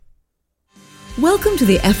Welcome to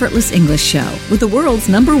the Effortless English Show with the world's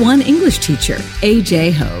 #1 English teacher,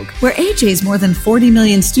 AJ Hogue, where AJ's more than 40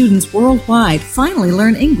 million students worldwide finally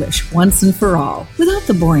learn English once and for all, without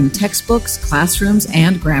the boring textbooks, classrooms,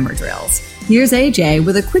 and grammar drills. Here's AJ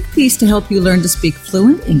with a quick piece to help you learn to speak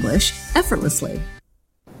fluent English effortlessly.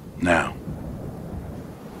 Now,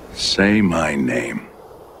 say my name.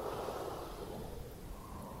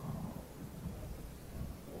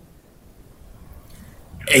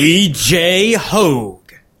 AJ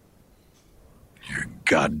Hogue. You're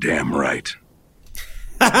goddamn right.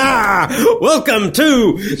 Welcome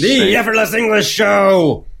to the Effortless English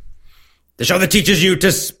Show. The show that teaches you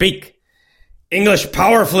to speak English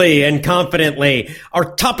powerfully and confidently.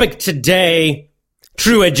 Our topic today,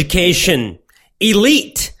 true education,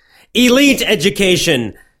 elite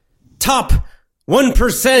education, top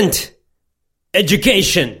 1%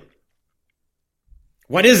 education.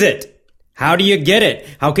 What is it? How do you get it?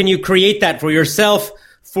 How can you create that for yourself,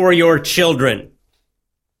 for your children?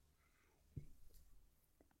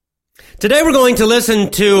 Today we're going to listen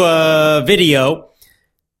to a video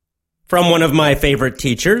from one of my favorite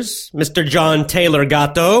teachers, Mr. John Taylor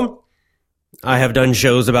Gatto. I have done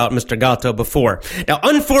shows about Mr. Gatto before. Now,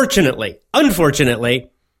 unfortunately,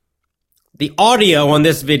 the audio on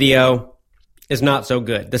this video is not so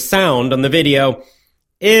good. The sound on the video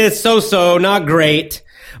is so-so, not great.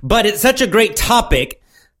 But it's such a great topic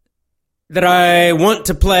that I want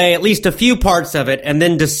to play at least a few parts of it and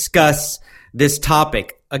then discuss this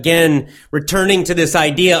topic. Again, returning to this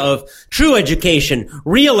idea of true education,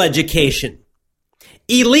 real education,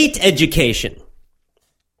 elite education.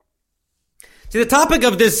 See, the topic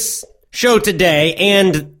of this show today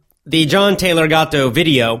and the John Taylor Gatto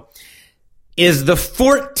video is the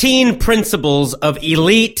 14 principles of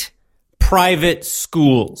elite private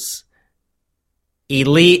schools.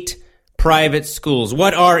 Elite private schools.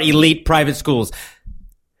 What are elite private schools?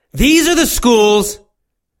 These are the schools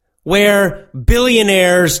where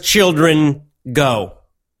billionaires' children go.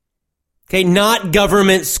 Okay, not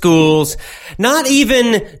government schools, not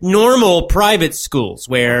even normal private schools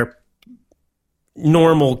where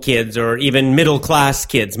normal kids or even middle class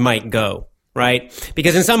kids might go, right?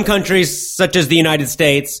 Because in some countries, such as the United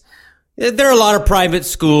States, there are a lot of private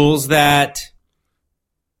schools that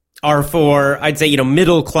are for, I'd say,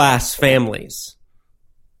 middle class families.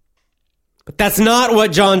 But that's not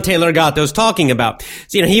what John Taylor Gatto is talking about.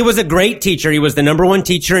 So, he was a great teacher. He was the #1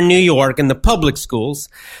 teacher in New York in the public schools.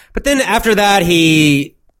 But then after that,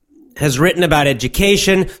 he has written about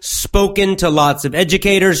education, spoken to lots of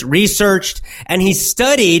educators, researched, and he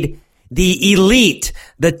studied the elite,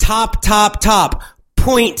 the top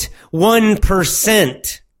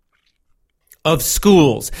 0.1% of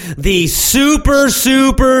schools, the super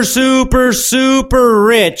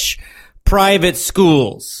rich private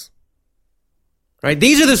schools, right?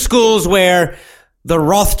 These are the schools where the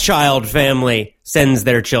Rothschild family sends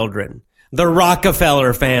their children, the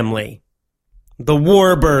Rockefeller family, the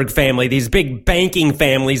Warburg family, these big banking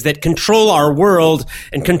families that control our world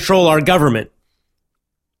and control our governments.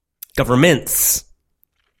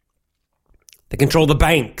 They control the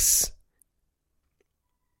banks.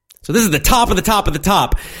 So this is the top of the top of the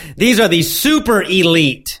top. These are the super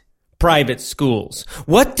elite private schools.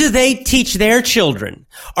 What do they teach their children?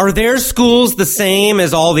 Are their schools the same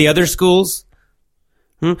as all the other schools?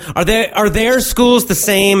 Are their schools the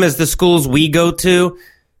same as the schools we go to?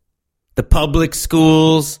 The public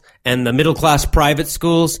schools and the middle class private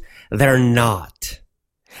schools? They're not.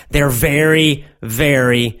 They're very,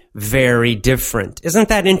 very, very different. Isn't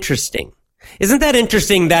that interesting? Isn't that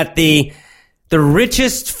interesting that the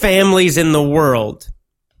richest families in the world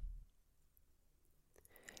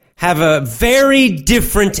have a very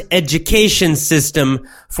different education system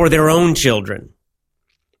for their own children?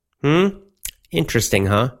 Interesting,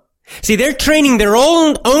 huh? See, they're training their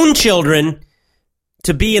own children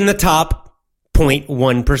to be in the top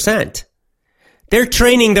 0.1%. They're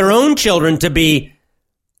training their own children to be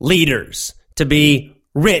leaders, to be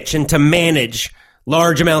rich and to manage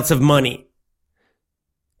large amounts of money.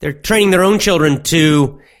 They're training their own children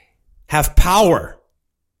to have power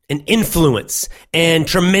and influence and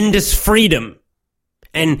tremendous freedom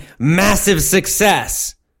and massive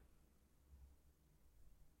success.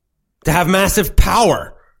 To have massive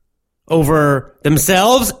power over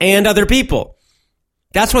themselves and other people.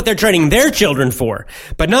 That's what they're training their children for,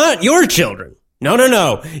 but not your children.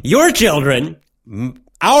 No. Your children,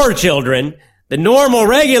 our children, the normal,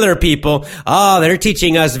 regular people, they're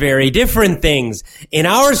teaching us very different things. In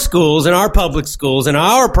our schools, in our public schools, in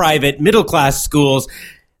our private middle-class schools,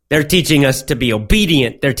 they're teaching us to be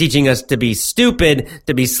obedient. They're teaching us to be stupid,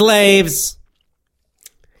 to be slaves.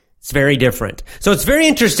 It's very different. So it's very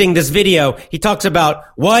interesting, this video. He talks about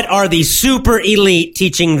what are the super elite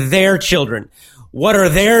teaching their children. What are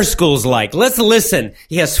their schools like? Let's listen.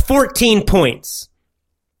 He has 14 points.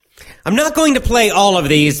 I'm not going to play all of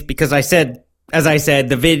these because as I said,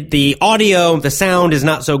 the audio, the sound is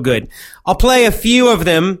not so good. I'll play a few of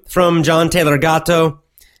them from John Taylor Gatto,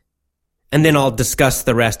 and then I'll discuss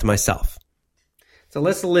the rest myself. So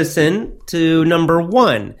let's listen to number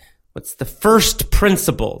 1. What's the first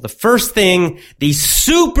principle? The first thing these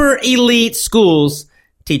super elite schools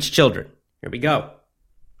teach children. Here we go.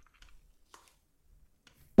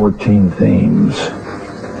 14 themes.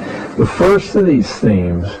 The first of these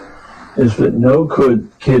themes is that no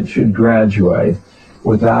kid should graduate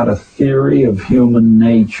without a theory of human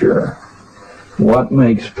nature. What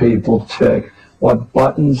makes people tick? What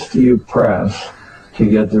buttons do you press to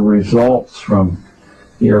get the results from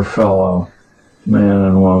your fellow man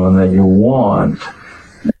and woman that you want?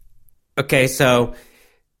 Okay, so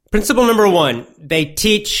principle number 1, they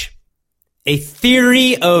teach a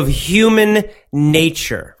theory of human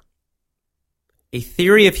nature. A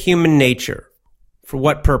theory of human nature. For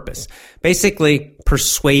what purpose? Basically,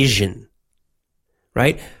 persuasion,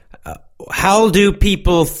 right? How do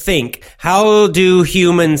people think? How do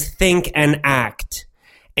humans think and act?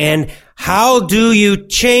 And how do you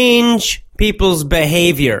change people's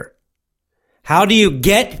behavior? How do you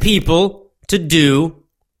get people to do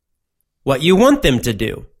what you want them to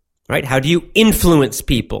do, right? How do you influence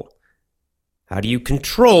people? How do you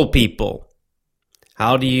control people?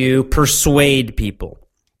 How do you persuade people?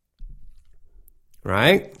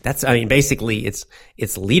 Right? Basically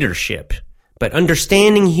it's leadership, but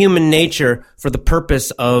understanding human nature for the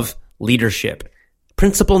purpose of leadership.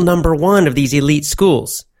 Principle number 1 of these elite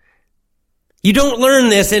schools. You don't learn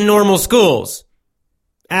this in normal schools.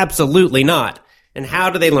 Absolutely not. And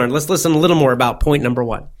how do they learn? Let's listen a little more about point number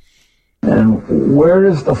 1. And where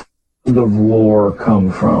does the fund of lore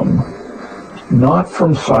come from? Not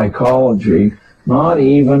from psychology, not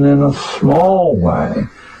even in a small way.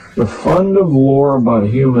 The fund of lore about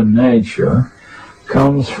human nature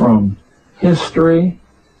comes from history,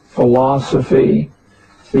 philosophy,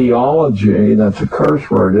 theology, that's a curse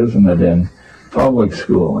word, isn't it, in public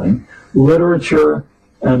schooling, literature,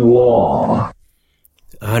 and law.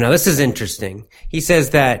 Oh, now this is interesting. He says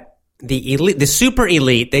that the super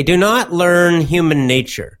elite, they do not learn human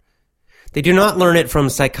nature. They do not learn it from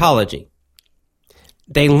psychology.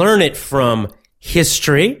 They learn it from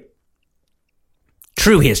history,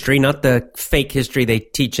 true history, not the fake history they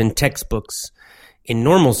teach in textbooks in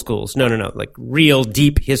normal schools. No, like real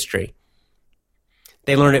deep history.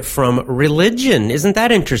 They learn it from religion. Isn't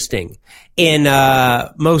that interesting? In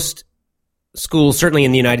most schools, certainly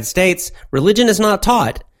in the United States, religion is not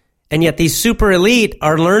taught. And yet these super elite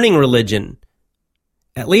are learning religion,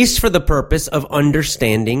 at least for the purpose of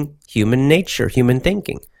understanding human nature, human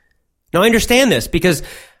thinking. Now, I understand this because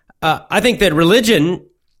I think that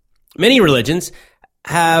many religions,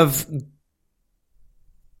 have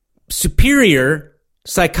superior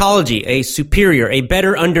psychology, a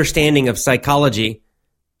better understanding of psychology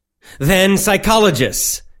than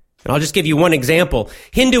psychologists. And I'll just give you one example.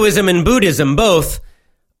 Hinduism and Buddhism both,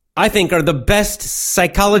 I think, are the best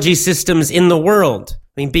psychology systems in the world.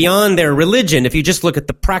 I mean, beyond their religion, if you just look at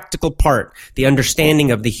the practical part, the understanding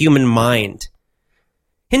of the human mind.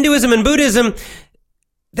 Hinduism and Buddhism,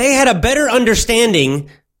 they had a better understanding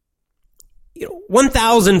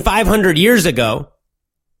 1,500 years ago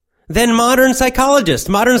than modern psychologists.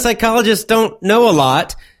 Modern psychologists don't know a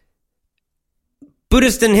lot.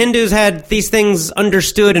 Buddhists and Hindus had these things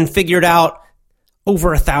understood and figured out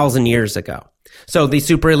over 1,000 years ago. So the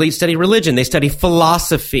super elite study religion, they study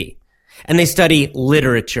philosophy, and they study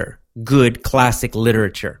literature, good classic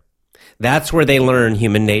literature. That's where they learn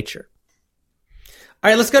human nature. All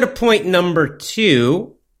right, let's go to point number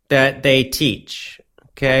 2 that they teach.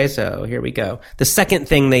 Okay, so here we go. The second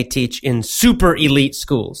thing they teach in super elite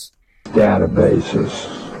schools. Databases.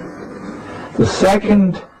 The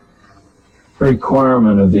second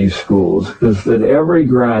requirement of these schools is that every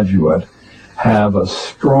graduate have a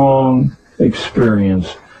strong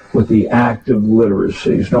experience with the active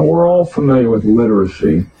literacies. Now, we're all familiar with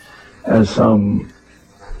literacy as some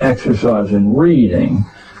exercise in reading,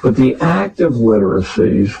 but the active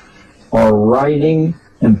literacies are writing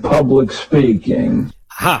and public speaking.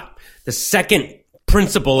 Aha! The second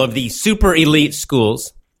principle of the super elite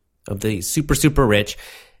schools, of the super rich,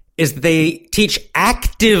 is they teach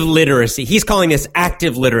active literacy. He's calling this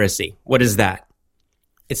active literacy. What is that?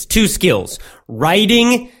 It's 2 skills,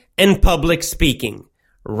 writing and public speaking.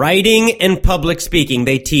 Writing and public speaking.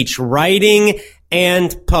 They teach writing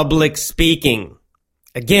and public speaking.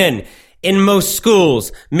 Again, in most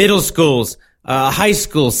schools, middle schools, high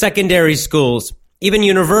schools, secondary schools, even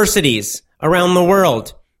universities around the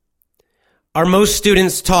world, are most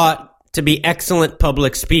students taught to be excellent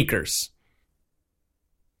public speakers?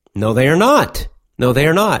 No, they are not. No, they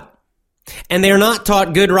are not. And they are not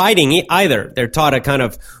taught good writing either. They're taught a kind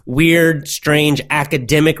of weird, strange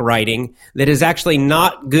academic writing that is actually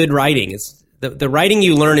not good writing. It's the writing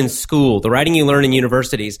you learn in school, the writing you learn in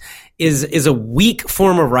universities is a weak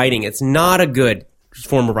form of writing. It's not a good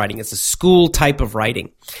form of writing. It's a school type of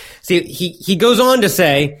writing. See, he goes on to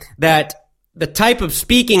say that the type of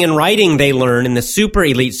speaking and writing they learn in the super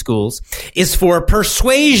elite schools is for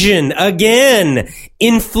persuasion. Again,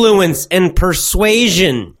 influence and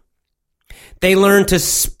persuasion. They learn to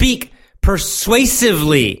speak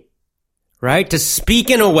persuasively, right? To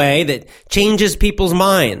speak in a way that changes people's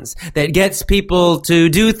minds, that gets people to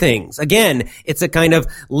do things. Again, it's a kind of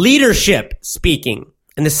leadership speaking.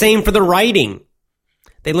 And the same for the writing.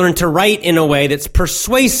 They learn to write in a way that's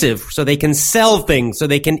persuasive so they can sell things, so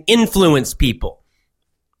they can influence people.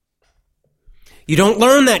 You don't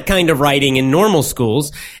learn that kind of writing in normal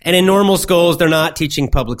schools. And in normal schools, they're not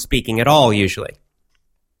teaching public speaking at all, usually.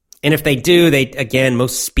 And if they do,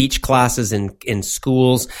 most speech classes in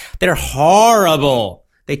schools, they're horrible.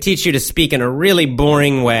 They teach you to speak in a really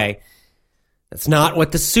boring way. That's not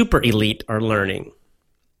what the super elite are learning.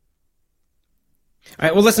 All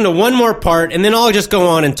right, we'll listen to one more part, and then I'll just go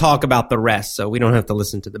on and talk about the rest, so we don't have to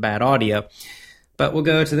listen to the bad audio. But we'll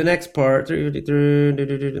go to the next part.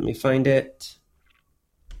 Let me find it.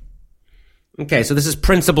 Okay, so this is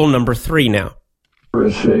principle number 3 now.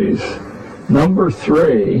 Number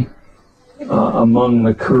 3, among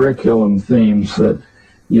the curriculum themes that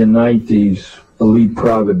unite these elite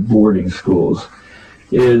private boarding schools,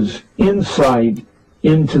 is insight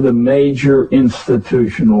into the major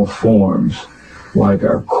institutional forms, like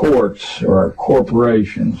our courts or our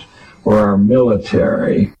corporations or our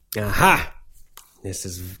military. Aha! This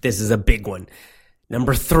is a big one.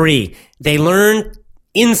 Number 3, they learn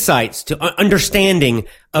insights to understanding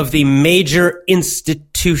of the major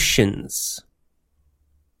institutions.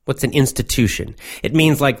 What's an institution? It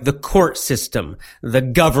means like the court system, the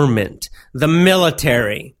government, the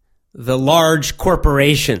military, the large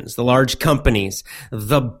corporations, the large companies,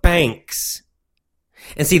 the banks.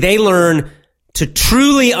 And see, they learn to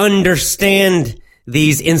truly understand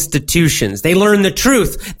these institutions. They learn the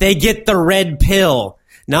truth. They get the red pill.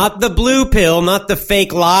 Not the blue pill, not the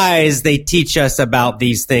fake lies they teach us about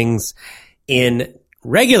these things in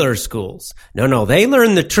regular schools. No, they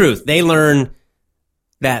learn the truth. They learn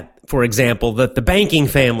that, for example, that the banking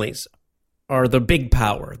families are the big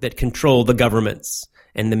power that control the governments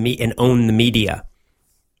and own the media.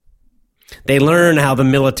 They learn how the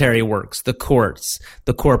military works, the courts,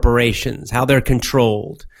 the corporations, how they're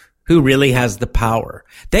controlled, who really has the power.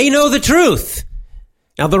 They know the truth.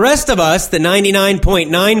 Now, the rest of us, the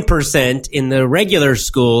 99.9% in the regular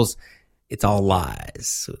schools, it's all lies.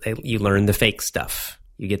 So you learn the fake stuff.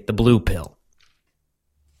 You get the blue pill.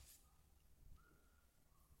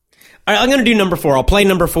 All right, I'm going to do number 4. I'll play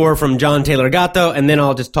number 4 from John Taylor Gatto, and then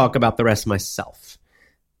I'll just talk about the rest myself.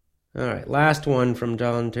 All right, last one from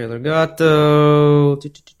John Taylor Gatto.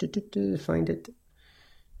 Find it.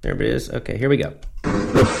 There it is. Okay, here we go.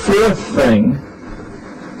 The 4th thing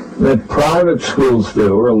that private schools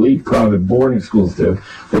do, or elite private boarding schools do,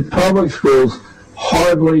 that public schools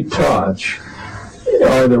hardly touch,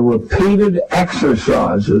 are the repeated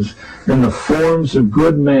exercises in the forms of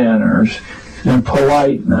good manners and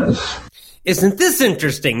politeness. Isn't this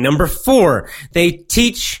interesting? Number 4, they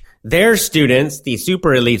teach their students, the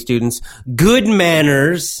super elite students, good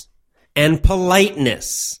manners and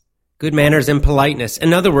politeness. Good manners and politeness.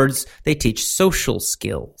 In other words, they teach social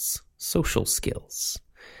skills. Social skills.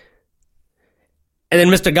 And then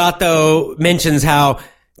Mr. Gatto mentions how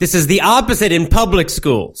this is the opposite in public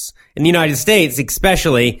schools. In the United States,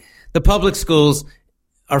 especially, the public schools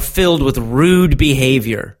are filled with rude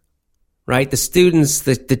behavior, right? The students,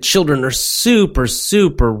 the children are super,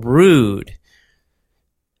 super rude.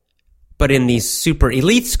 But in these super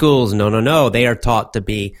elite schools, no. They are taught to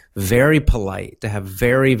be very polite, to have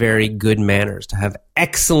very, very good manners, to have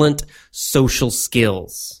excellent social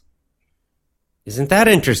skills. Isn't that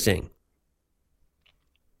interesting?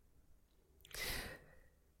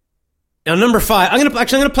 Now, number 5, I'm going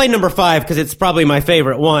to play number 5 because it's probably my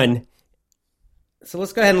favorite one. So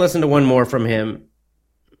let's go ahead and listen to one more from him.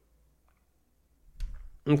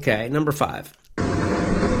 Okay, number 5. The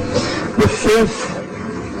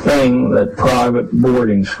 5th thing that private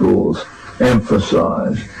boarding schools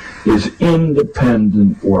emphasize is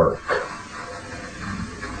independent work.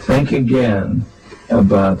 Think again.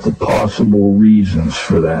 about the possible reasons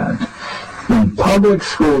for that. In public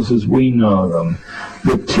schools, as we know them,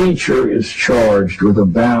 the teacher is charged with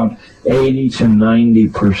about 80 to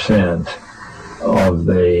 90%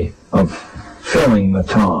 of filling the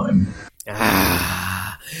time.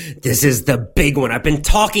 This is the big one. I've been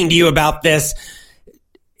talking to you about this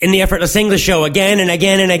in the Effortless English Show again and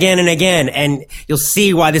again and again and again, and you'll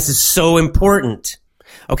see why this is so important.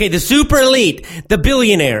 Okay, the super elite, the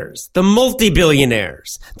billionaires, the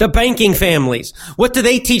multi-billionaires, the banking families, what do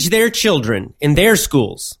they teach their children in their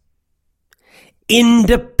schools?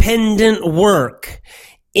 Independent work.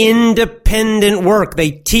 Independent work.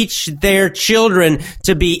 They teach their children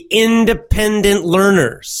to be independent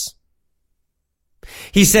learners.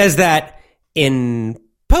 He says that in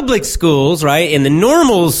public schools, right, in the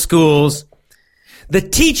normal schools, the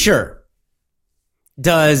teacher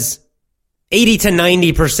does 80 to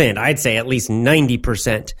 90%. I'd say at least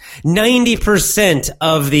 90%. 90%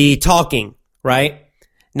 of the talking, right?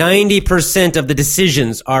 90% of the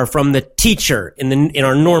decisions are from the teacher in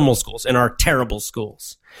our normal schools, in our terrible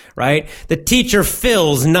schools, right? The teacher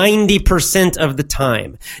fills 90% of the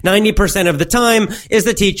time. 90% of the time is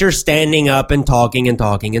the teacher standing up and talking and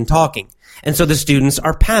talking and talking. And so the students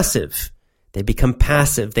are passive. They become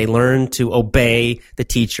passive. They learn to obey the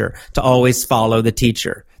teacher, to always follow the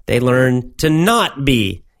teacher. They learn to not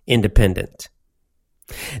be independent.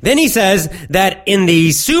 Then he says that in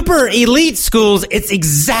the super elite schools, it's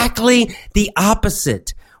exactly the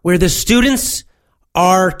opposite, where the students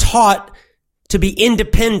are taught to be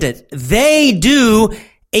independent. They do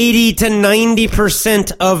 80 to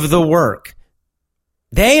 90% of the work.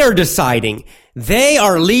 They are deciding. They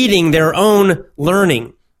are leading their own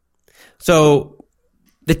learning. So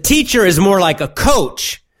the teacher is more like a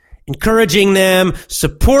coach, encouraging them,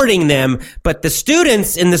 supporting them. But the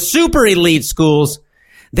students in the super elite schools,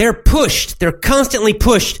 they're constantly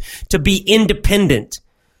pushed to be independent,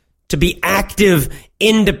 to be active,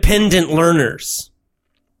 independent learners.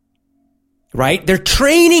 Right? They're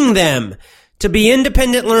training them to be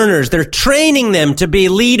independent learners. They're training them to be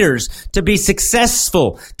leaders, to be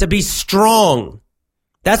successful, to be strong.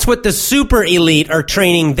 That's what the super elite are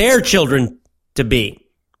training their children to be.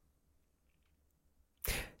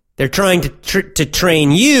 They're trying to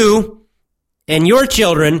train you and your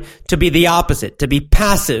children to be the opposite, to be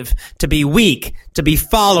passive, to be weak, to be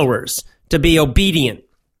followers, to be obedient.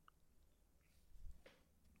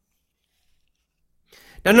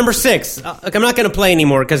 Now, number 6. Look, I'm not going to play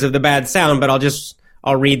anymore because of the bad sound, but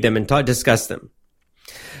I'll read them and discuss them.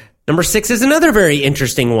 Number 6 is another very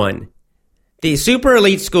interesting one. The super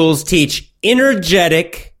elite schools teach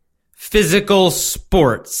energetic physical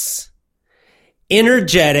sports.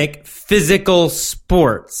 Energetic physical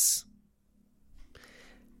sports.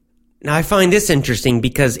 Now, I find this interesting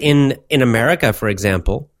because in America, for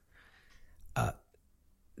example,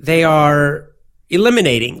 they are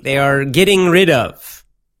getting rid of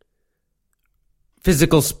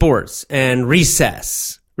physical sports and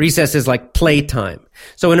recess. Recess is like playtime.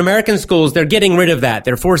 So in American schools, they're getting rid of that.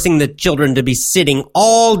 They're forcing the children to be sitting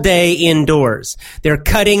all day indoors. They're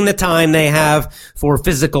cutting the time they have for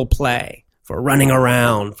physical play, for running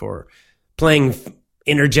around, for playing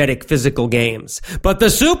energetic physical games. But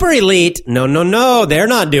the super elite, no, they're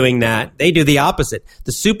not doing that. They do the opposite.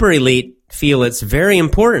 The super elite feel it's very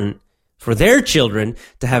important for their children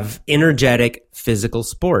to have energetic physical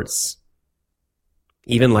sports,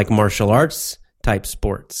 even like martial arts type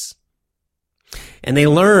sports. And they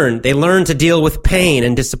learn to deal with pain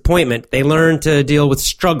and disappointment. They learn to deal with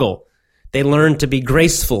struggle. They learn to be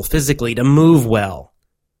graceful physically, to move well.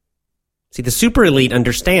 See, the super elite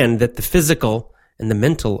understand that the physical and the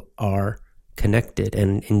mental are connected,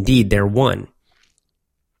 and indeed they're one.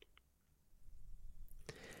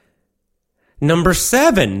 Number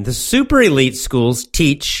 7, the super elite schools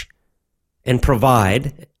teach and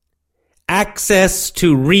provide access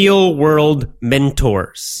to real-world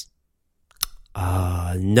mentors.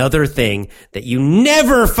 Another thing that you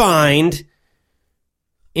never find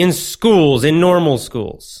in schools, in normal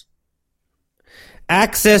schools.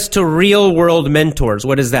 Access to real-world mentors.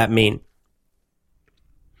 What does that mean?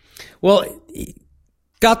 Well,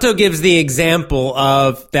 Gatto gives the example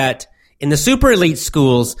of that in the super elite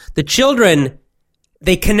schools, the children,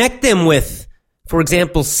 they connect them with, for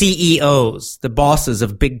example, CEOs, the bosses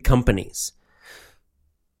of big companies.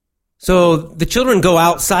 So the children go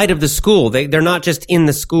outside of the school. They're not just in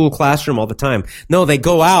the school classroom all the time. No, they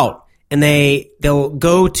go out and they'll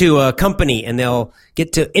go to a company and they'll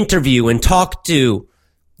get to interview and talk to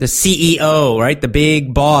the CEO, right? The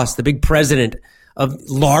big boss, the big president of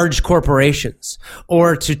large corporations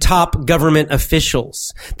or to top government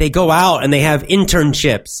officials. They go out and they have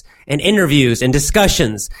internships and interviews and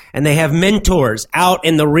discussions, and they have mentors out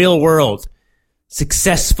in the real world,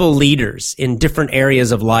 successful leaders in different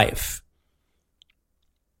areas of life.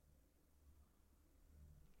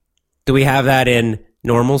 Do we have that in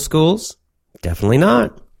normal schools? Definitely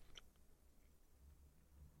not.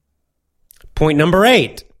 Point number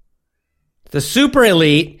 8. The super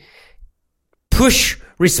elite push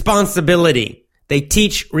responsibility. They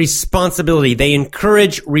teach responsibility. They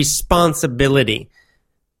encourage responsibility.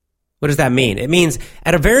 What does that mean? It means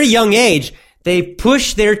at a very young age, they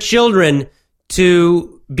push their children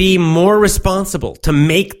to be more responsible, to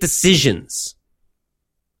make decisions,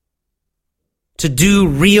 to do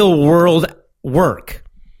real world work.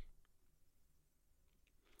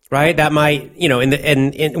 Right? That might,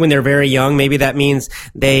 when they're very young, maybe that means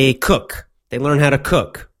they cook. They learn how to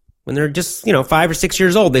cook. When they're just, 5 or 6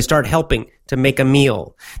 years old, they start helping to make a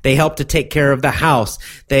meal. They help to take care of the house.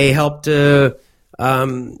 They help to,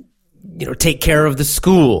 take care of the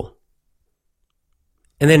school.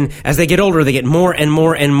 And then as they get older, they get more and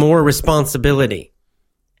more and more responsibility.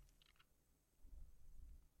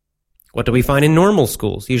 What do we find in normal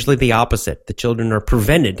schools? Usually the opposite. The children are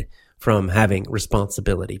prevented from having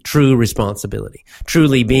responsibility, true responsibility,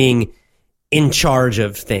 truly being in charge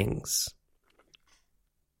of things.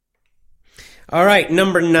 All right,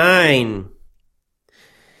 number 9.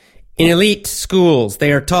 In elite schools,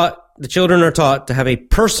 the children are taught to have a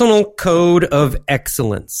personal code of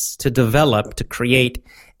excellence, to create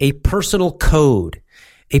a personal code,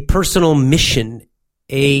 a personal mission,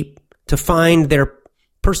 to find their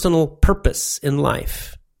personal purpose in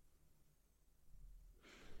life.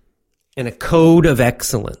 And a code of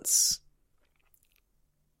excellence.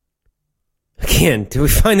 Again, do we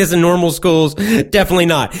find this in normal schools? Definitely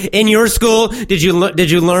not. In your school, did you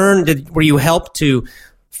learn? Were you helped to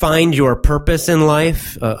find your purpose in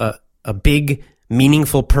life? A big,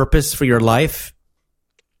 meaningful purpose for your life?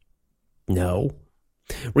 No.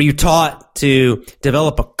 Were you taught to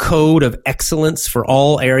develop a code of excellence for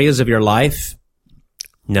all areas of your life?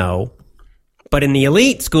 No. But in the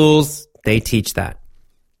elite schools, they teach that.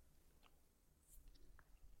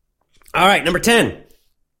 All right, number 10.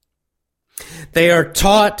 They are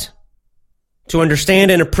taught to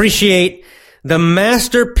understand and appreciate the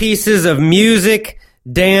masterpieces of music,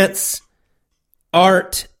 dance,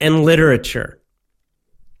 art, and literature.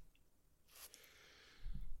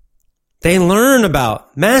 They learn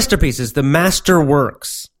about masterpieces, the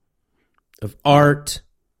masterworks of art,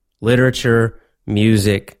 literature,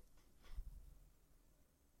 music.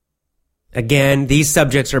 Again, these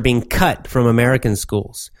subjects are being cut from American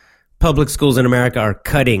schools. Public schools in America are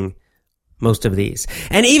cutting most of these.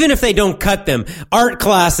 And even if they don't cut them, art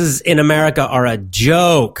classes in America are a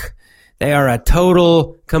joke. They are a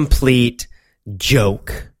total, complete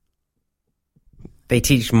joke. They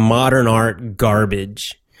teach modern art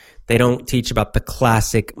garbage. They don't teach about the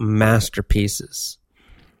classic masterpieces.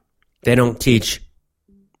 They don't teach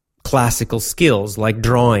classical skills like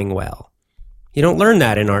drawing well. You don't learn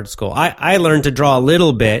that in art school. I learned to draw a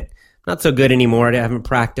little bit. Not so good anymore. I haven't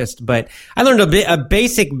practiced, but I learned a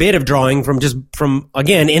basic bit of drawing from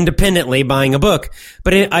again, independently buying a book.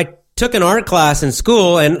 But I took an art class in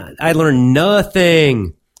school and I learned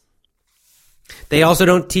nothing. They also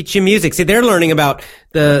don't teach you music. See, they're learning about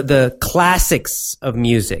the classics of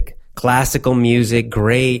music, classical music,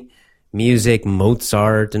 great music,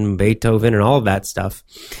 Mozart and Beethoven and all of that stuff.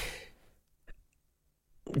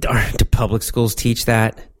 Do public schools teach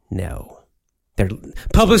that? No.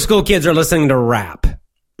 Public school kids are listening to rap.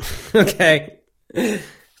 Okay.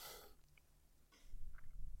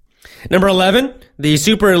 Number 11, the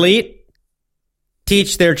super elite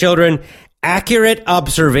teach their children accurate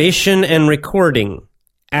observation and recording.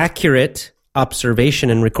 Accurate observation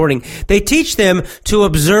and recording. They teach them to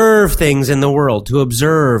observe things in the world, to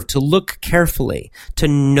observe, to look carefully, to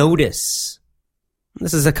notice.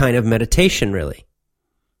 This is a kind of meditation, really.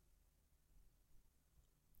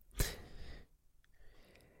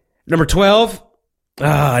 Number 12,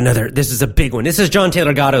 this is a big one. This is John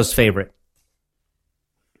Taylor Gatto's favorite.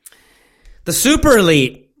 The super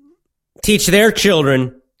elite teach their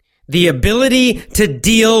children the ability to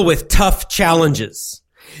deal with tough challenges.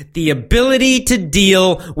 The ability to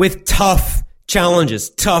deal with tough challenges,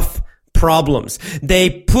 tough problems.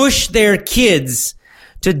 They push their kids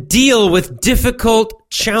to deal with difficult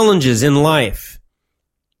challenges in life.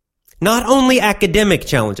 Not only academic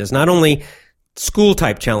challenges, not only school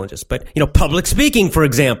type challenges, but, public speaking, for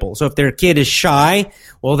example. So if their kid is shy,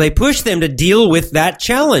 well, they push them to deal with that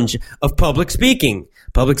challenge of public speaking,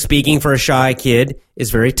 Public speaking for a shy kid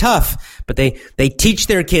is very tough, but they teach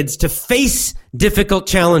their kids to face difficult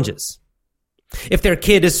challenges. If their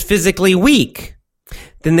kid is physically weak,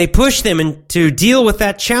 then they push them to deal with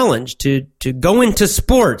that challenge, to go into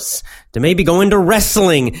sports, to maybe go into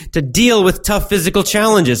wrestling, to deal with tough physical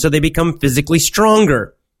challenges so they become physically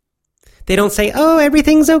stronger. They don't say, oh,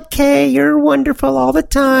 everything's okay, you're wonderful all the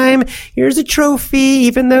time, here's a trophy,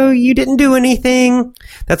 even though you didn't do anything.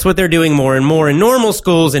 That's what they're doing more and more in normal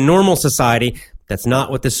schools, in normal society. That's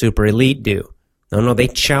not what the super elite do. No, they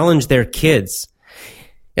challenge their kids.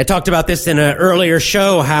 I talked about this in an earlier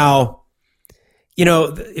show, how,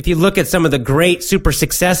 if you look at some of the great super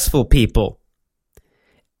successful people,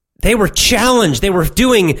 they were challenged. They were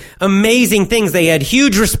doing amazing things. They had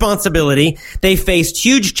huge responsibility. They faced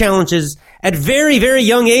huge challenges at very, very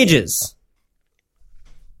young ages.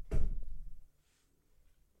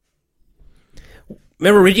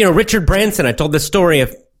 Remember, Richard Branson? I told this story a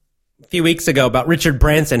few weeks ago about Richard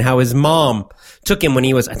Branson, how his mom took him when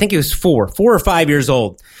he was, I think he was 4 or 5 years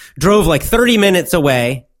old, drove like 30 minutes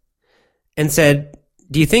away and said,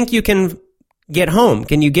 do you think you can get home?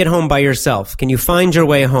 Can you get home by yourself? Can you find your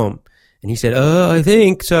way home? And he said, I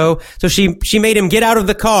think so. So she made him get out of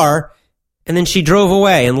the car, and then she drove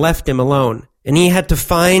away and left him alone. And he had to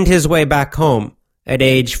find his way back home at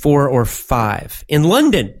age 4 or 5 in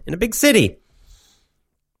London, in a big city.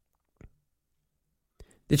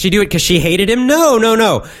 Did she do it because she hated him?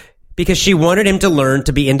 No. Because she wanted him to learn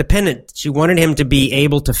to be independent. She wanted him to be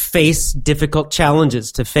able to face difficult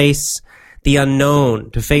challenges, to face the unknown,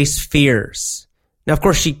 to face fears. Now, of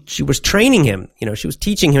course, she was training him. She was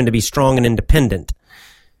teaching him to be strong and independent.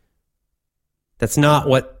 That's not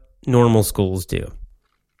what normal schools do.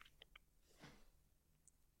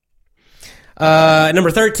 Number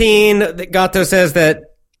 13, Gatto says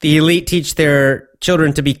that the elite teach their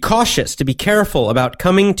children to be cautious, to be careful about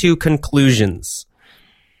coming to conclusions.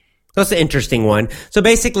 That's an interesting one. So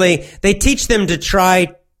basically, they teach them to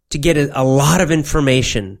try to get a lot of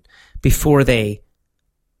information before they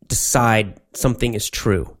decide something is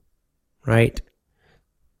true, right?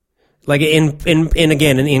 Like in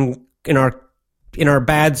our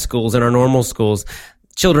bad schools, in our normal schools,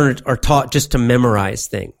 children are taught just to memorize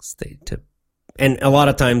things. And a lot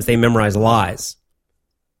of times they memorize lies.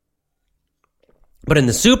 But in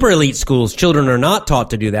the super elite schools, children are not taught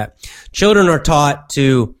to do that. Children are taught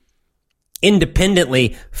to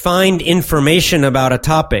independently find information about a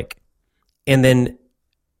topic and then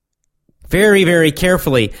very, very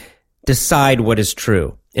carefully decide what is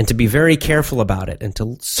true, and to be very careful about it and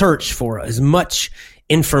to search for as much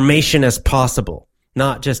information as possible,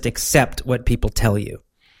 not just accept what people tell you.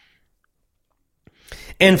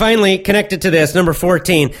 And finally, connected to this, number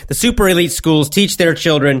 14, the super elite schools teach their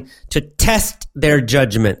children to test their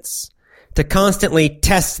judgments, to constantly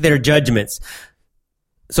test their judgments.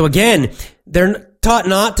 So again, they're taught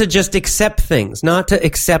not to just accept things, not to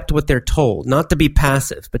accept what they're told, not to be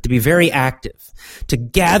passive, but to be very active, to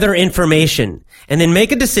gather information and then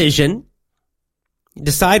make a decision,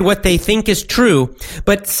 decide what they think is true,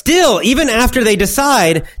 but still, even after they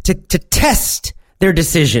decide, to test their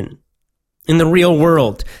decision in the real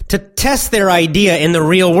world, to test their idea in the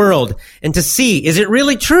real world and to see, is it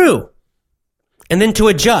really true? And then to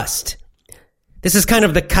adjust. This is kind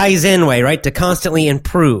of the Kaizen way, right? To constantly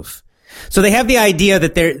improve. So they have the idea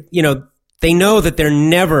that they know that they're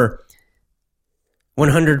never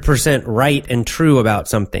 100% right and true about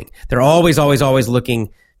something. They're always looking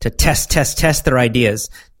to test their ideas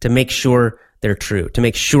to make sure they're true, to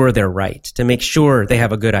make sure they're right, to make sure they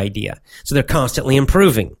have a good idea. So they're constantly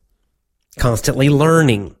improving, constantly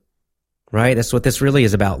learning, right? That's what this really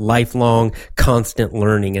is about, lifelong, constant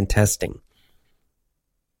learning and testing.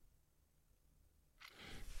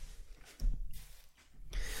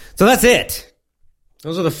 So that's it.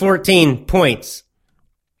 Those are the 14 points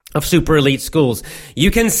of super elite schools.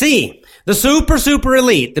 You can see the super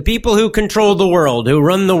elite, the people who control the world, who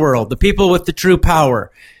run the world, the people with the true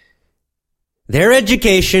power. Their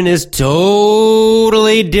education is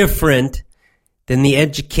totally different than the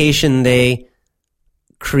education they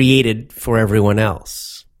created for everyone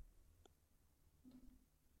else.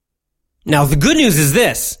 Now, the good news is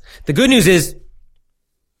this. The good news is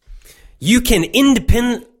you can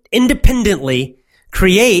independently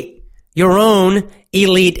create your own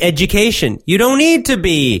elite education. You don't need to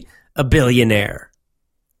be a billionaire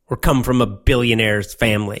or come from a billionaire's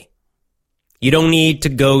family. You don't need to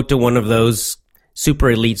go to one of those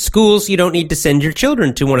super elite schools. You don't need to send your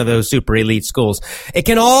children to one of those super elite schools. It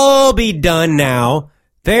can all be done now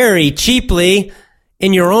very cheaply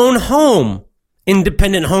in your own home.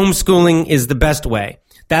 Independent homeschooling is the best way.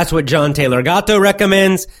 That's what John Taylor Gatto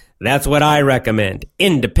recommends. That's what I recommend.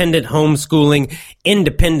 Independent homeschooling,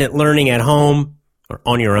 independent learning at home or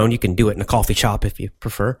on your own. You can do it in a coffee shop if you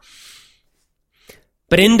prefer.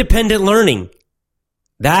 But independent learning,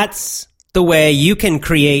 that's the way you can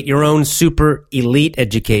create your own super elite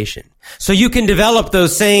education. So you can develop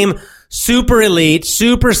those same super elite,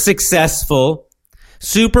 super successful,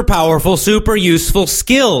 super powerful, super useful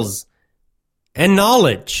skills and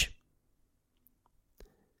knowledge.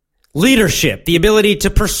 Leadership, the ability to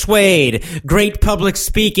persuade, great public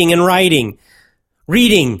speaking and writing,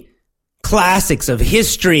 reading classics of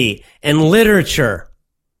history and literature,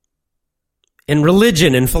 and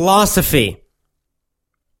religion and philosophy,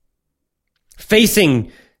 facing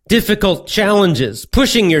difficult challenges,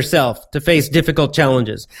 pushing yourself to face difficult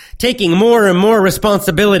challenges, taking more and more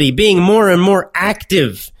responsibility, being more and more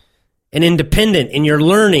active and independent in your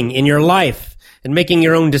learning, in your life, and making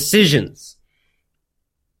your own decisions.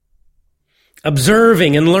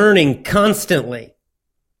 Observing and learning constantly.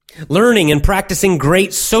 Learning and practicing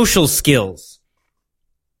great social skills.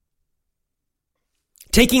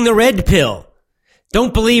 Taking the red pill.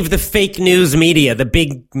 Don't believe the fake news media, the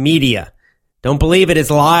big media. Don't believe it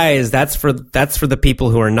is lies. That's for the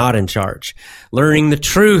people who are not in charge. Learning the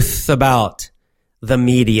truth about the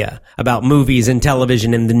media, about movies and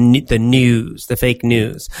television and the news, the fake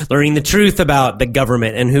news. Learning the truth about the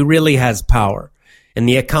government and who really has power, and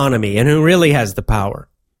the economy and who really has the power.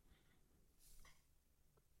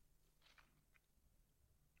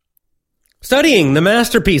 Studying the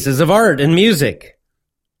masterpieces of art and music,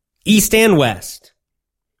 East and West.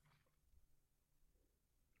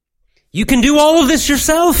 You can do all of this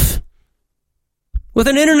yourself with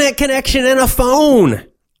an internet connection and a phone.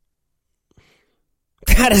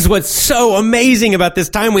 That is what's so amazing about this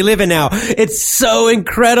time we live in now. It's so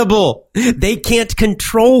incredible. They can't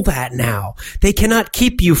control that now. They cannot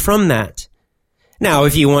keep you from that. Now,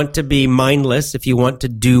 if you want to be mindless, if you want to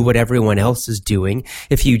do what everyone else is doing,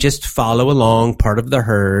 if you just follow along, part of the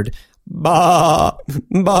herd, bah,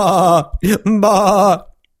 bah, bah,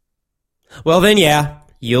 well then, yeah,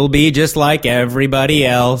 you'll be just like everybody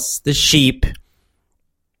else, the sheep,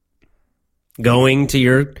 going to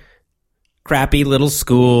your crappy little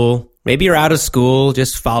school. Maybe you're out of school,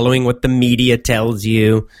 just following what the media tells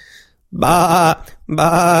you. Bah,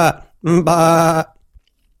 bah, bah.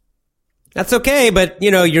 That's okay, but,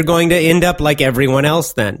 you're going to end up like everyone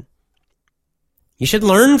else then. You should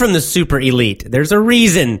learn from the super elite. There's a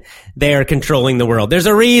reason they are controlling the world. There's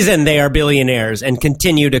a reason they are billionaires and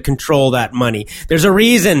continue to control that money. There's a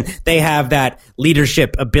reason they have that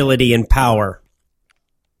leadership ability and power.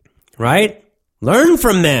 Right? Learn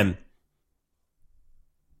from them.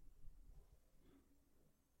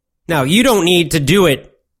 Now, you don't need to do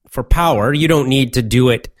it for power. You don't need to do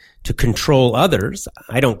it to control others.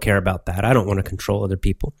 I don't care about that. I don't want to control other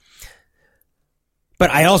people.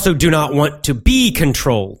 But I also do not want to be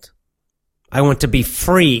controlled. I want to be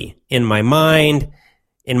free in my mind,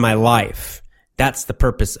 in my life. That's the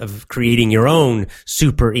purpose of creating your own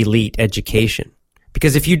super elite education.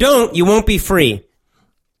 Because if you don't, you won't be free.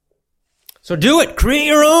 So do it. Create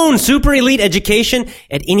your own super elite education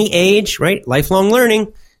at any age, right? Lifelong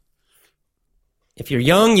learning. If you're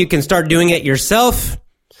young, you can start doing it yourself.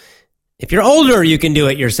 If you're older, you can do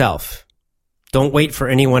it yourself. Don't wait for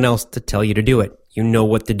anyone else to tell you to do it. You know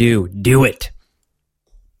what to do. Do it.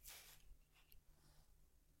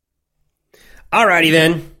 Alrighty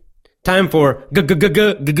then. Time for Gab.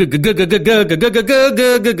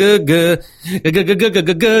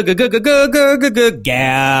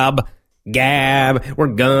 Gab. We're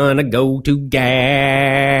gonna go to Gab.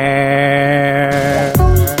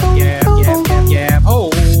 Gab, Gab, Gab, Gab.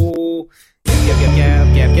 Oh. Gab, Gab,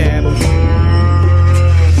 Gab, Gab, Gab.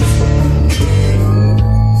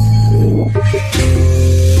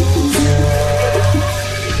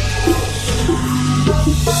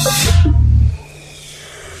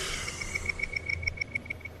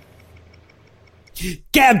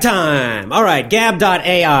 Gab time! Alright,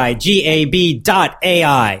 Gab.ai,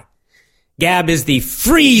 Gab.ai. Gab is the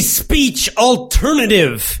free speech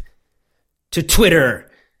alternative to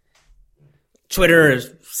Twitter. Twitter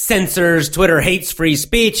censors, Twitter hates free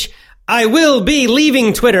speech. I will be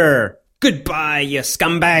leaving Twitter. Goodbye, you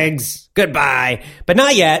scumbags. Goodbye. But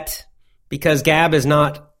not yet, because Gab is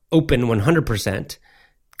not open 100%.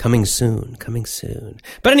 Coming soon, coming soon.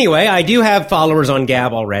 But anyway, I do have followers on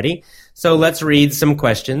Gab already. So let's read some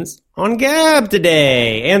questions on Gab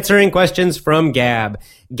today. Answering questions from Gab.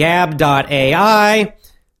 Gab.ai.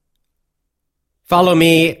 Follow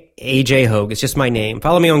me, AJ Hogue. It's just my name.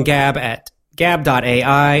 Follow me on Gab at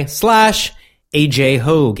gab.ai/AJ AJ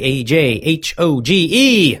Hoge,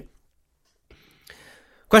 AJHOGE.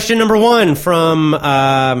 Question number 1 from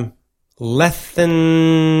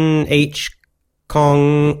Lethan H.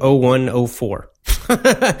 Kong 0104.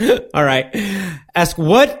 All right. Ask,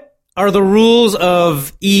 what are the rules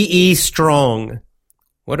of EE Strong?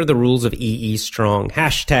 What are the rules of EE Strong?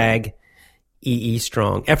 Hashtag EE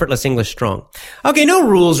Strong. Effortless English Strong. Okay, no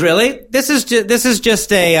rules really. This is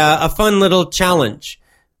just a fun little challenge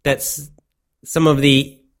that's some of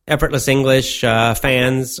the Effortless English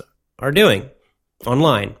fans are doing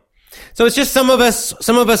online. So it's just some of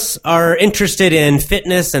us are interested in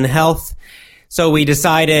fitness and health. So we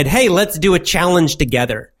decided, hey, let's do a challenge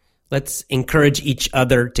together. Let's encourage each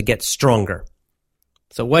other to get stronger.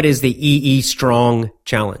 So what is the EE Strong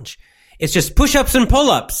challenge? It's just push-ups and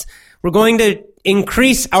pull-ups. We're going to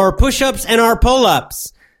increase our push-ups and our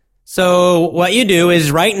pull-ups. So what you do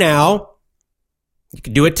is right now, you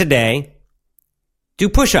can do it today, do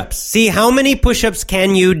push-ups. See how many push-ups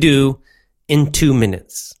can you do in 2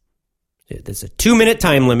 minutes. There's a 2-minute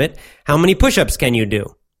time limit. How many push-ups can you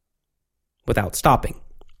do without stopping?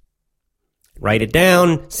 Write it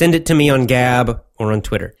down, send it to me on Gab or on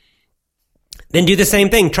Twitter. Then do the same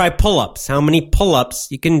thing. Try pull-ups. How many pull-ups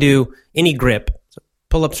you can do, any grip. So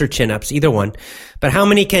pull-ups or chin-ups, either one. But how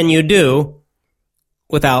many can you do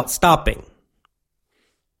without stopping?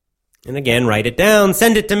 And again, write it down,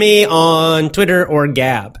 send it to me on Twitter or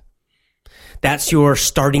Gab. That's your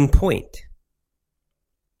starting point.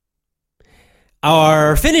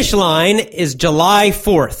 Our finish line is July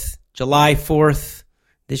 4th. July 4th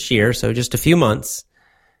this year, so just a few months.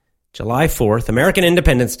 July 4th, American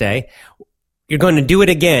Independence Day. You're going to do it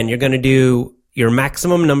again. You're going to do your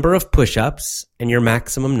maximum number of push-ups and your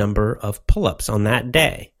maximum number of pull-ups on that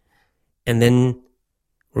day. And then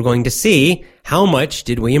we're going to see how much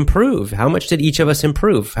did we improve? How much did each of us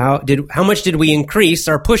improve? How much did we increase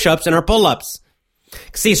our push-ups and our pull-ups?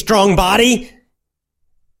 See, strong body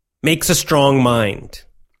makes a strong mind.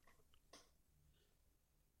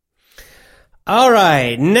 All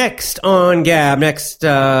right, next on Gab, next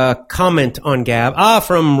comment on Gab.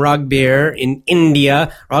 From Ragbir in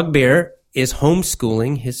India. Ragbir is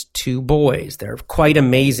homeschooling his 2 boys. They're quite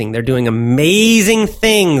amazing. They're doing amazing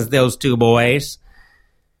things, those 2 boys.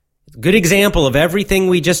 Good example of everything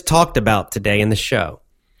we just talked about today in the show.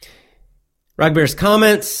 Ragbir's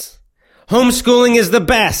comments: homeschooling is the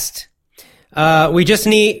best.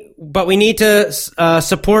 We need to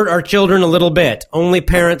support our children a little bit. Only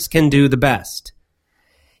parents can do the best.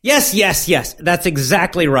 Yes. That's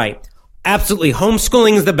exactly right. Absolutely.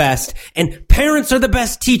 Homeschooling is the best, and parents are the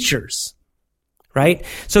best teachers, right?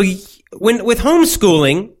 So with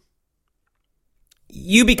homeschooling,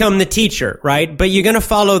 you become the teacher, right? But you're going to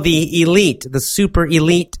follow the elite, the super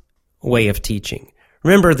elite way of teaching.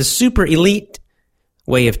 Remember, the super elite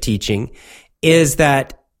way of teaching is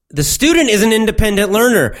that the student is an independent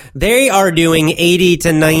learner. They are doing 80 to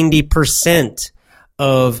 90%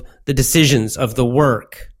 of the decisions of the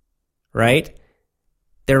work, right?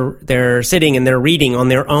 They're sitting and they're reading on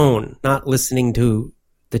their own, not listening to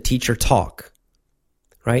the teacher talk,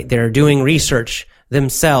 right? They're doing research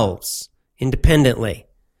themselves independently,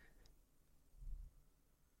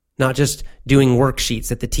 not just doing worksheets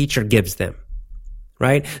that the teacher gives them,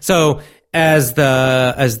 right? So as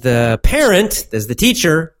the parent, as the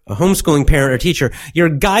teacher, a homeschooling parent or teacher, you're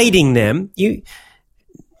guiding them.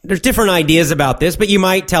 There's different ideas about this, but you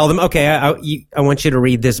might tell them, okay, I want you to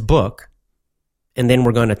read this book, and then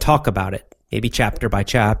we're going to talk about it, maybe chapter by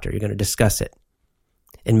chapter. You're going to discuss it.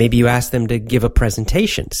 And maybe you ask them to give a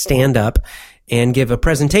presentation, to stand up and give a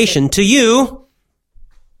presentation to you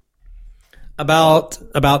about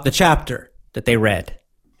the chapter that they read,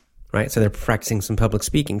 right? So they're practicing some public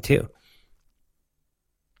speaking too.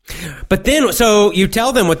 But then, so you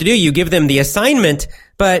tell them what to do. You give them the assignment,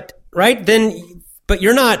 but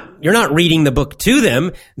you're not reading the book to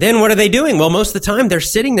them. Then what are they doing? Well, most of the time they're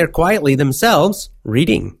sitting there quietly themselves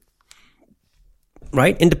reading,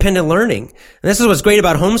 right? Independent learning. And this is what's great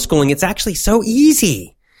about homeschooling. It's actually so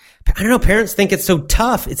easy. I don't know. Parents think it's so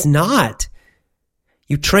tough. It's not.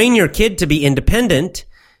 You train your kid to be independent.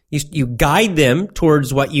 You guide them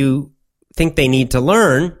towards what you think they need to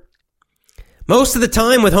learn. Most of the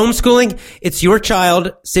time with homeschooling, it's your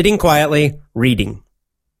child sitting quietly reading.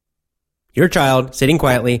 Your child sitting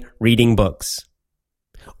quietly reading books.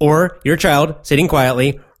 Or your child sitting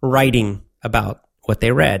quietly writing about what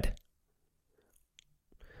they read.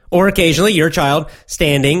 Or occasionally your child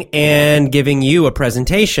standing and giving you a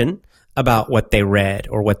presentation about what they read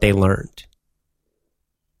or what they learned.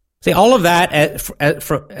 See, all of that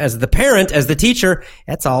as the parent, as the teacher,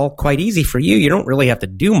 that's all quite easy for you. You don't really have to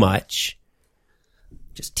do much.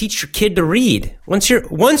 Just teach your kid to read. Once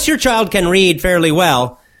your child can read fairly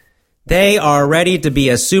well, they are ready to be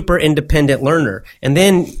a super independent learner. And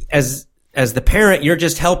then as the parent, you're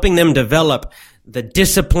just helping them develop the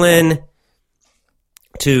discipline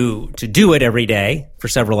to do it every day for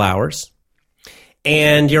several hours.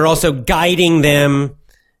 And you're also guiding them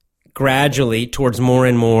gradually towards more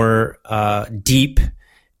and more deep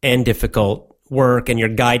and difficult work, and you're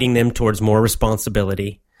guiding them towards more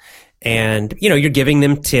responsibility. And, you're giving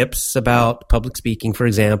them tips about public speaking, for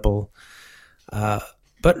example.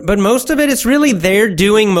 But most of it is really they're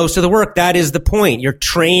doing most of the work. That is the point. You're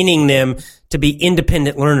training them to be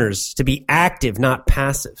independent learners, to be active, not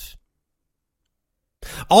passive.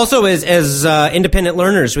 Also, as independent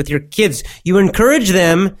learners with your kids, you encourage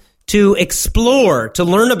them to explore, to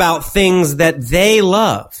learn about things that they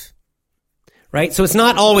love, right? So it's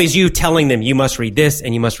not always you telling them, you must read this,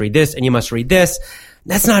 and you must read this, and you must read this.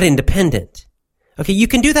 That's not independent. Okay, you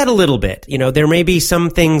can do that a little bit. There may be some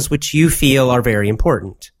things which you feel are very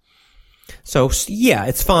important. So, yeah,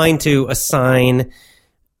 it's fine to assign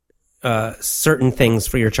certain things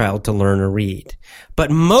for your child to learn or read. But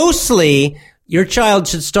mostly, your child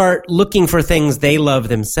should start looking for things they love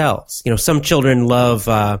themselves. Some children love,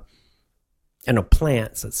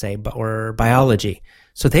 plants, let's say, or biology.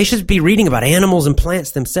 So they should be reading about animals and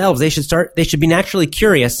plants themselves. They should be naturally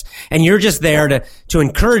curious, and you're just there to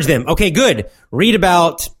encourage them. Okay, good. Read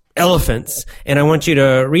about elephants, and I want you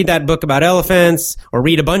to read that book about elephants, or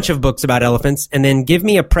read a bunch of books about elephants, and then give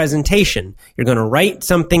me a presentation. You're going to write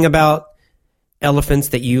something about elephants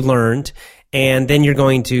that you learned, and then you're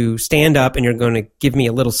going to stand up and you're going to give me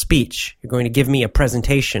a little speech. You're going to give me a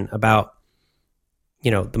presentation about,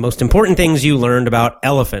 the most important things you learned about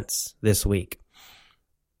elephants this week.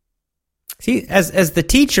 See, as the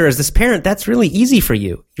teacher, as this parent, that's really easy for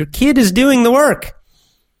you. Your kid is doing the work.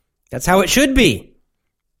 That's how it should be.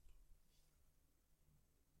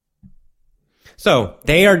 So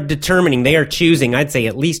they are choosing, I'd say,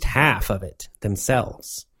 at least half of it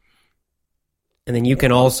themselves. And then you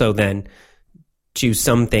can also then choose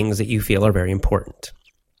some things that you feel are very important.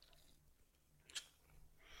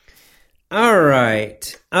 All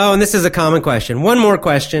right. Oh, and this is a common question. One more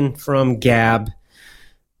question from Gab.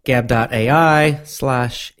 Gab.ai/AJ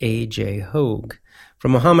Hogue.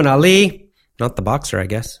 From Muhammad Ali, not the boxer, I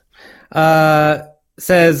guess,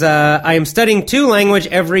 says, I am studying 2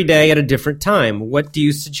 languages every day at a different time. What do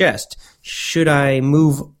you suggest? Should I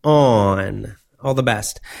move on? All the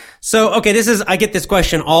best. So, okay, I get this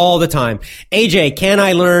question all the time. AJ, can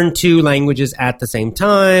I learn 2 languages at the same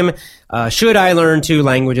time? Should I learn 2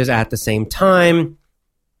 languages at the same time?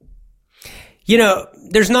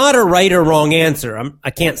 There's not a right or wrong answer.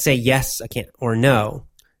 I can't say yes, or no.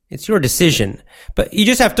 It's your decision. But you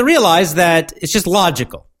just have to realize that it's just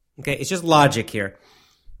logical. Okay, it's just logic here.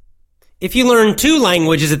 If you learn 2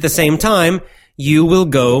 languages at the same time, you will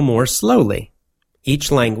go more slowly.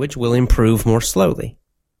 Each language will improve more slowly.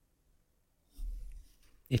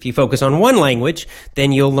 If you focus on one language,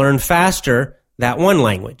 then you'll learn faster that one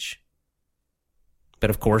language. But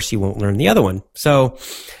of course, you won't learn the other one. So,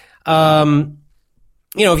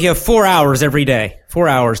 if you have 4 hours every day, 4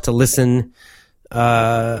 hours to listen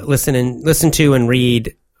to and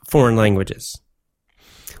read foreign languages.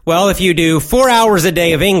 Well, if you do 4 hours a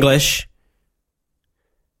day of English,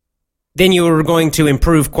 then you are going to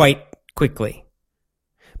improve quite quickly.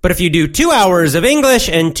 But if you do 2 hours of English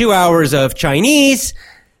and 2 hours of Chinese,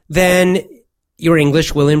 then your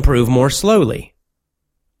English will improve more slowly.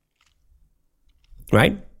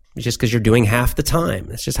 Right? It's just because you're doing half the time.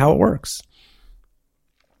 That's just how it works.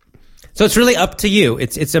 So it's really up to you.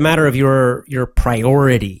 It's a matter of your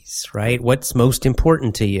priorities, right? What's most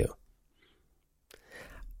important to you?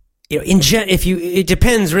 It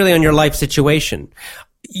depends really on your life situation.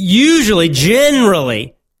 Usually,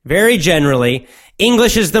 very generally,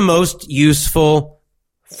 English is the most useful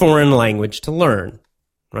foreign language to learn,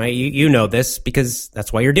 right? You know this because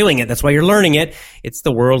that's why you're doing it. That's why you're learning it. It's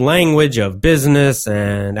the world language of business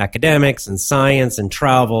and academics and science and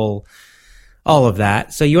travel, all of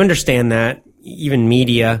that. So you understand that, even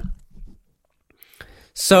media.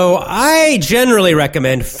 So I generally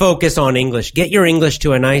recommend focus on English. Get your English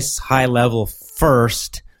to a nice high level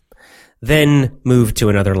first, then move to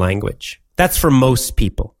another language. That's for most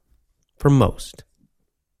people. For most.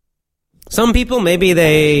 Some people, maybe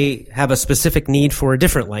they have a specific need for a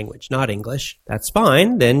different language, not English. That's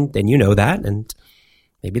fine. Then you know that, and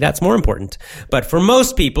maybe that's more important. But for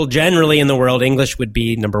most people, generally in the world, English would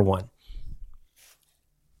be number 1.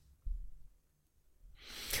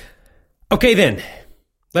 Okay, then.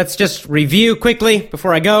 Let's just review quickly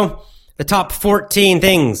before I go the top 14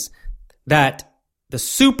 things that the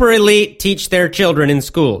super elite teach their children in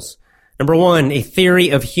schools? Number one, a theory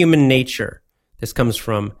of human nature. This comes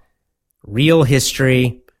from real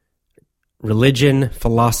history, religion,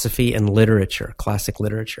 philosophy, and literature, classic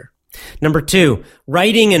literature. Number two,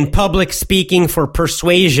 writing and public speaking for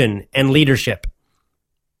persuasion and leadership.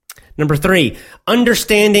 Number three,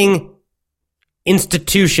 understanding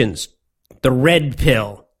institutions, the red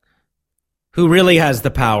pill. Who really has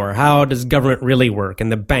the power? How does government really work?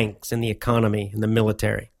 And the banks and the economy and the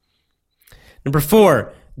military. Number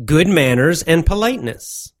four, good manners and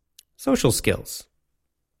politeness, social skills.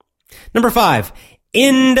 Number five,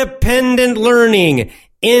 independent learning,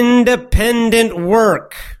 independent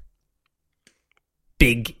work.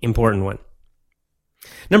 Big, important one.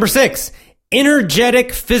 Number six,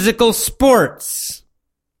 energetic physical sports.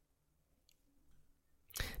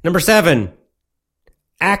 Number seven,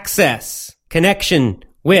 access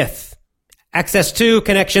to,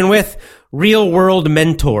 connection with real world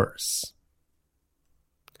mentors.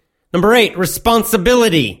 Number eight,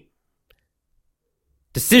 responsibility,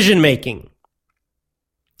 decision making.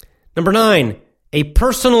 Number nine, a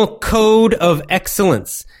personal code of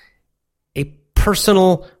excellence, a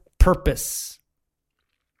personal purpose.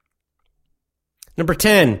 Number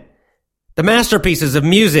 10, the masterpieces of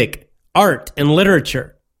music, art, and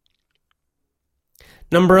literature.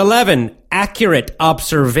 Number 11, accurate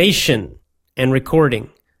observation and recording,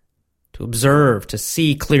 to observe, to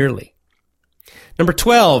see clearly. Number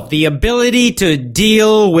 12, the ability to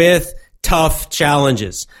deal with tough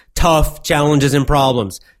challenges and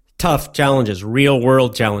problems, tough challenges, real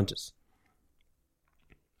world challenges.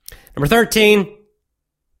 Number 13,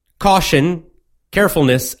 caution,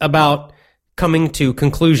 carefulness about coming to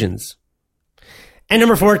conclusions. And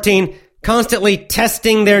number 14, constantly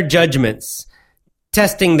testing their judgments,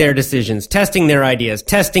 testing their decisions, testing their ideas,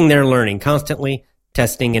 testing their learning, constantly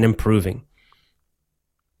testing and improving.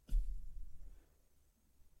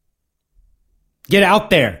 Get out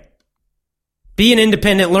there. Be an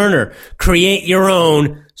independent learner. Create your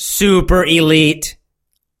own super elite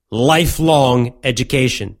lifelong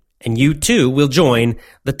education. And you too will join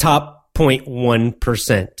the top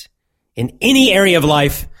 0.1% in any area of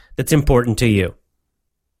life that's important to you.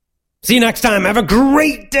 See you next time. Have a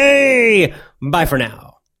great day. Bye for now.